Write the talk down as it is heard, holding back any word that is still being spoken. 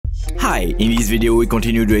Hi, in this video we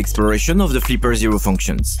continue the exploration of the flipperzero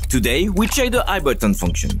functions. Today we check the iButton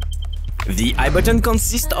function. The iButton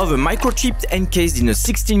consists of a microchip encased in a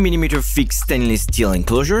 16mm thick stainless steel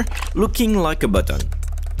enclosure looking like a button.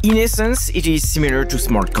 In essence, it is similar to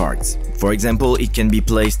smart cards. For example, it can be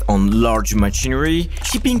placed on large machinery,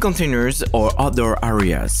 shipping containers or other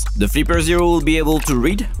areas. The flipperzero will be able to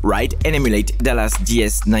read, write and emulate Dallas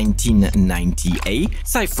DS1990A,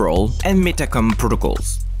 Cipherall and Metacom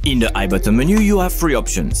protocols. In the iButton menu you have three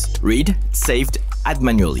options: read, saved, add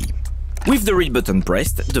manually. With the read button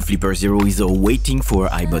pressed, the flipperzero is waiting for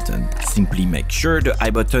iButton. Simply make sure the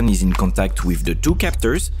iButton is in contact with the two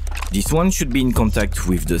captors. This one should be in contact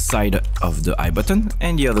with the side of the iButton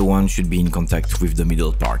and the other one should be in contact with the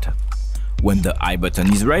middle part. When the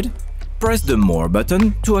iButton is read, press the More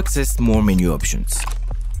button to access more menu options.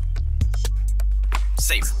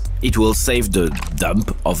 Save. It will save the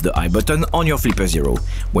dump of the iButton on your flipperzero.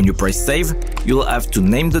 When you press save, you'll have to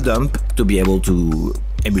name the dump to be able to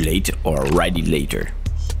emulate or write it later.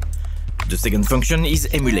 The second function is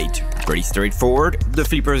emulate. Pretty straightforward. The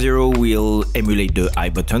flipperzero will emulate the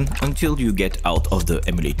iButton until you get out of the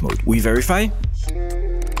emulate mode. We verify.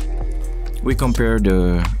 We compare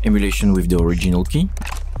the emulation with the original key.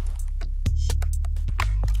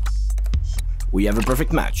 We have a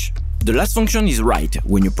perfect match. The last function is write.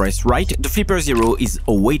 When you press write, the flipperzero is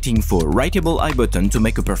awaiting for writable iButton to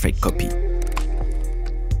make a perfect copy.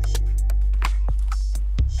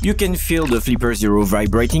 You can feel the flipperzero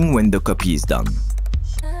vibrating when the copy is done.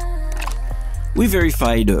 We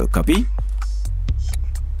verify the copy.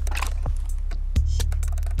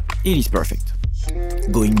 It is perfect.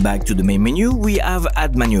 Going back to the main menu, we have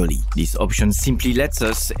Add Manually. This option simply lets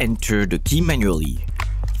us enter the key manually.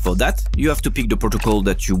 For that, you have to pick the protocol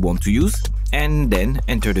that you want to use and then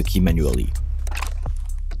enter the key manually.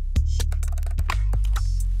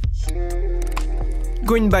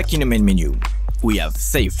 Going back in the main menu, we have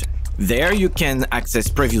saved. There you can access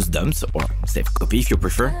previous dumps or save copy if you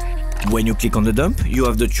prefer. When you click on the dump, you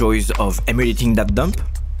have the choice of emulating that dump,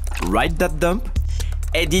 write that dump,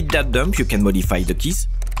 edit that dump, you can modify the keys.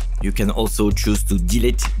 You can also choose to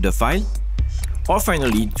delete the file, or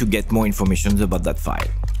finally to get more information about that file.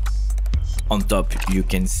 On top you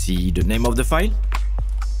can see the name of the file,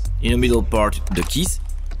 in the middle part the keys,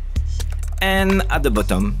 and at the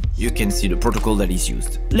bottom you can see the protocol that is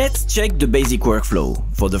used. Let's check the basic workflow.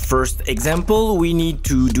 For the first example we need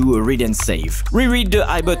to do a read and save. Reread the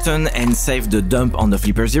iButton and save the dump on the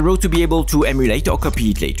flipperzero to be able to emulate or copy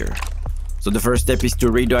it later. So the first step is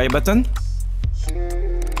to read the iButton,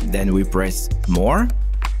 then we press More,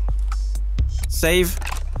 save,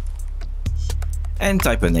 and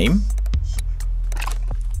type a name.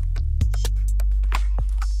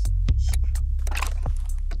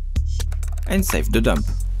 And save the dump.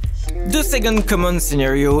 The second common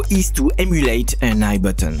scenario is to emulate an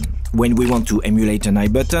iButton. When we want to emulate an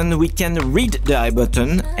iButton, we can read the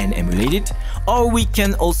iButton and emulate it, or we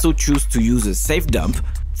can also choose to use a save dump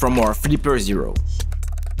from our flipperzero.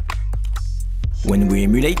 When we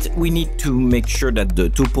emulate, we need to make sure that the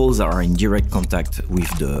two poles are in direct contact with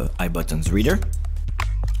the iButton's reader.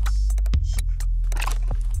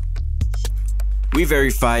 We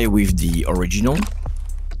verify with the original.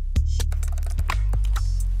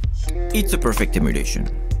 It's a perfect emulation.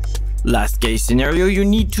 Last case scenario, you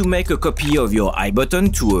need to make a copy of your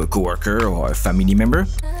iButton to a coworker or a family member.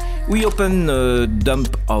 We open a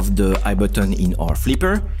dump of the iButton in our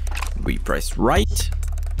flipper, we press write,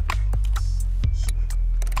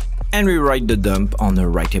 and we write the dump on a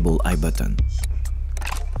writable iButton.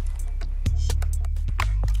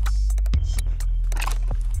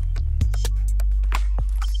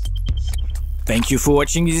 Thank you for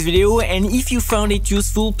watching this video, and if you found it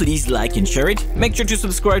useful, please like and share it. Make sure to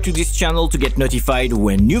subscribe to this channel to get notified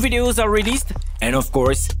when new videos are released. And of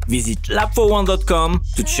course, visit lab41.com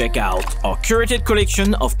to check out our curated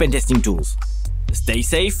collection of pentesting tools. Stay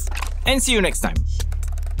safe and see you next time.